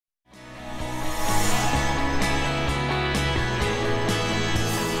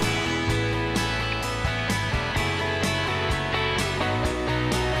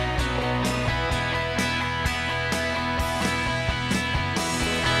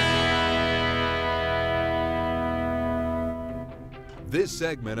This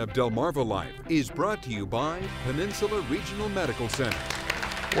segment of Delmarva Life is brought to you by Peninsula Regional Medical Center.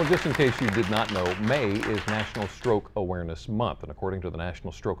 Well, just in case you did not know, May is National Stroke Awareness Month, and according to the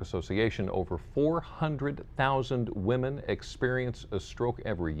National Stroke Association, over 400,000 women experience a stroke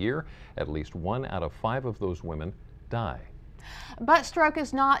every year. At least 1 out of 5 of those women die. But stroke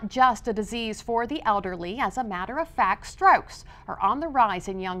is not just a disease for the elderly. As a matter of fact, strokes are on the rise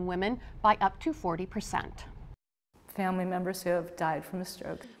in young women by up to 40%. Family members who have died from a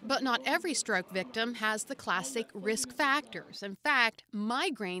stroke. But not every stroke victim has the classic risk factors. In fact,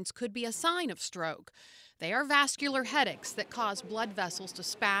 migraines could be a sign of stroke. They are vascular headaches that cause blood vessels to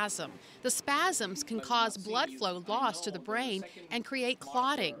spasm. The spasms can cause blood flow loss to the brain and create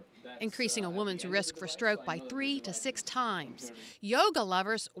clotting, increasing a woman's risk for stroke by 3 to 6 times. Yoga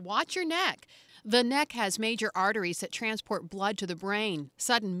lovers, watch your neck. The neck has major arteries that transport blood to the brain.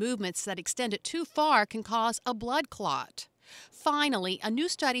 Sudden movements that extend it too far can cause a blood clot. Finally, a new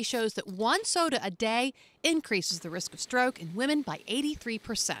study shows that 1 soda a day increases the risk of stroke in women by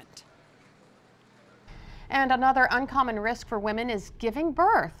 83%. And another uncommon risk for women is giving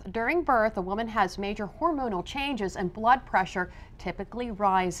birth. During birth, a woman has major hormonal changes and blood pressure typically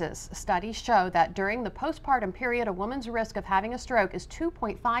rises. Studies show that during the postpartum period, a woman's risk of having a stroke is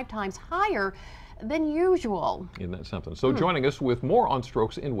 2.5 times higher than usual. Isn't that something? So joining us with more on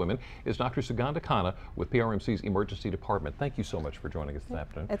strokes in women is Dr. Sugandha Khanna with PRMC's Emergency Department. Thank you so much for joining us this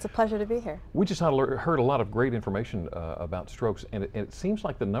afternoon. It's a pleasure to be here. We just heard a lot of great information about strokes, and it seems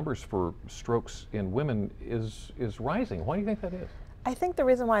like the numbers for strokes in women is rising. Why do you think that is? I think the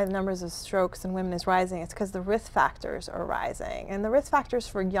reason why the numbers of strokes in women is rising is because the risk factors are rising. And the risk factors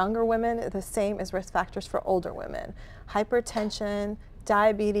for younger women are the same as risk factors for older women. Hypertension,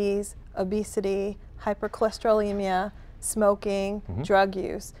 diabetes, obesity, hypercholesterolemia, smoking, drug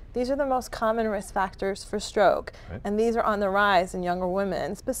use. These are the most common risk factors for stroke. Right. And these are on the rise in younger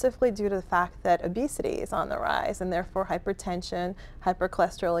women, specifically due to the fact that obesity is on the rise, and therefore hypertension,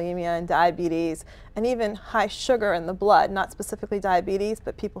 hypercholesterolemia, and diabetes, and even high sugar in the blood, not specifically diabetes,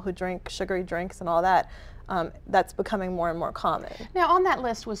 but people who drink sugary drinks and all that. That's becoming more and more common. Now, on that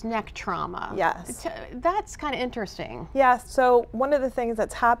list was neck trauma. Yes. That's kind of interesting. Yeah, so one of the things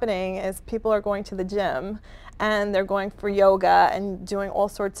that's happening is people are going to the gym and they're going for yoga and doing all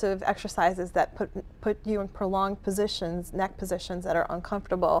sorts of exercises that put you in prolonged positions, neck positions that are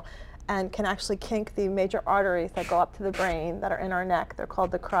uncomfortable, and can actually kink the major arteries that go up to the brain that are in our neck. They're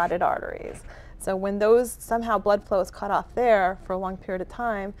called the carotid arteries. So when those somehow blood flow is cut off there for a long period of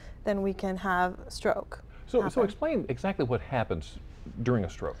time, then we can have stroke. So explain exactly what happens during a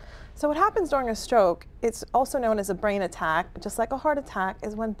stroke. So what happens during a stroke, it's also known as a brain attack, just like a heart attack,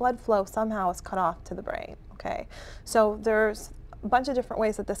 is when blood flow somehow is cut off to the brain, okay? So there's a bunch of different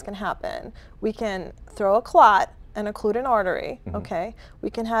ways that this can happen. We can throw a clot and occlude an artery, okay? We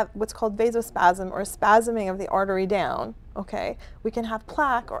can have what's called vasospasm, or a spasming of the artery down, okay? We can have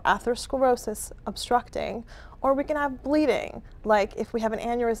plaque or atherosclerosis obstructing, or we can have bleeding, like if we have an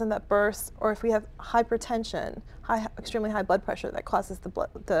aneurysm that bursts, or if we have hypertension, extremely high blood pressure that causes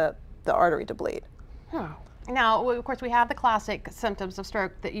the artery to bleed. Now, of course, we have the classic symptoms of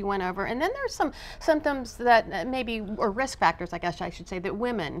stroke that you went over, and then there's some symptoms that maybe, or risk factors, I guess I should say, that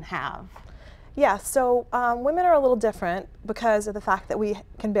women have. Yeah, so women are a little different because of the fact that we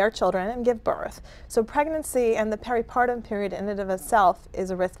can bear children and give birth. So pregnancy and the peripartum period in and of itself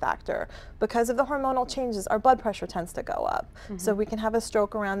is a risk factor. Because of the hormonal changes, our blood pressure tends to go up. So we can have a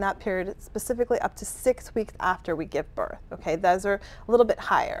stroke around that period, specifically up to 6 weeks after we give birth. Okay, those are a little bit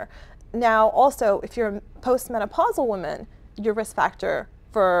higher. Now, also, if you're a postmenopausal woman, your risk factor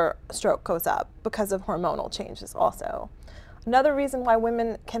for stroke goes up because of hormonal changes also. Another reason why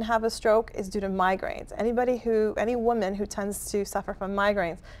women can have a stroke is due to migraines. Any woman who tends to suffer from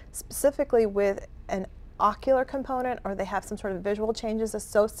migraines, specifically with an ocular component, or they have some sort of visual changes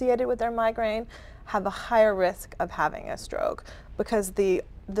associated with their migraine, have a higher risk of having a stroke, because the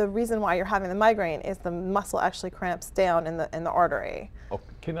reason why you're having the migraine is the muscle actually cramps down in the artery.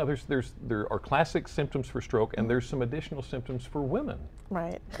 Okay, now there are classic symptoms for stroke, and there's some additional symptoms for women.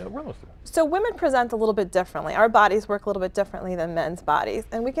 Right. So women present a little bit differently. Our bodies work a little bit differently than men's bodies,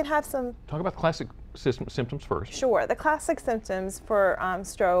 and we can have some... Talk about the classic symptoms first. Sure. The classic symptoms for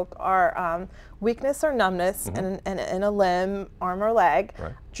stroke are weakness or numbness in a limb, arm, or leg,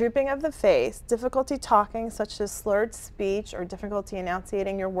 drooping of the face, difficulty talking, such as slurred speech or difficulty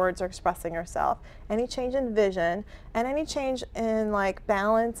enunciating your words or expressing yourself, any change in vision, and any change in like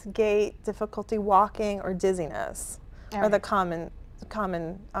balance, gait, difficulty walking, or dizziness are the common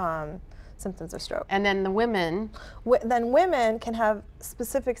symptoms of stroke. And then the women? Then women can have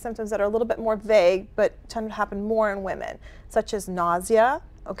specific symptoms that are a little bit more vague, but tend to happen more in women, such as nausea.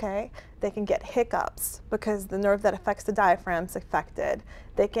 Okay, they can get hiccups because the nerve that affects the diaphragm is affected.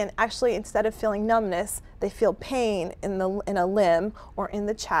 They can actually, instead of feeling numbness, they feel pain in a limb or in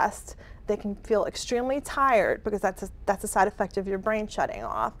the chest. They can feel extremely tired because that's a side effect of your brain shutting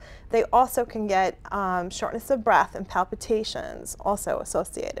off. They also can get shortness of breath and palpitations also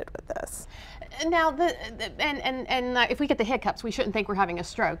associated with this. Now, if we get the hiccups, we shouldn't think we're having a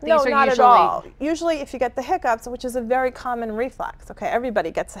stroke. No, not at all. Usually if you get the hiccups, which is a very common reflex, okay,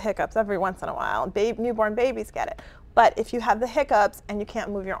 everybody gets the hiccups every once in a while. Newborn babies get it. But if you have the hiccups and you can't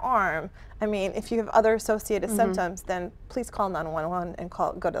move your arm, I mean, if you have other associated symptoms, then please call 911 and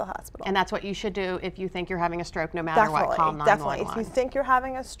go to the hospital. And that's what you should do if you think you're having a stroke, no matter what, call 911. Definitely. If you think you're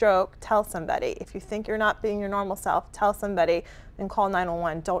having a stroke, tell somebody. If you think you're not being your normal self, tell somebody and call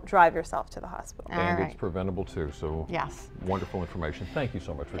 911. Don't drive yourself to the hospital. And it's preventable too, so yes. Wonderful information. Thank you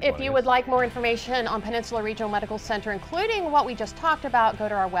so much for joining us. If you would like more information on Peninsula Regional Medical Center, including what we just talked about, go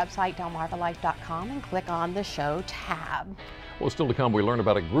to our website, delmarvalife.com, and click on the show tab. Well, still to come, we learn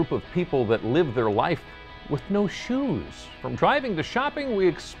about a group of people that live their life with no shoes. From driving to shopping, we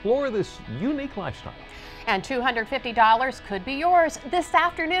explore this unique lifestyle. And $250 could be yours this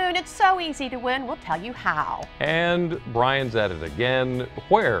afternoon. It's so easy to win. We'll tell you how. And Brian's at it again.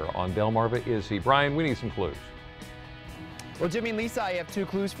 Where on Delmarva is he? Brian, we need some clues. Well, Jimmy and Lisa, I have 2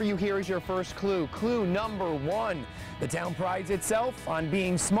 clues for you. Here is your first clue. Clue number 1. The town prides itself on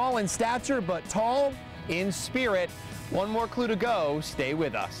being small in stature but tall in spirit. One more clue to go. Stay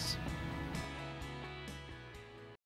with us.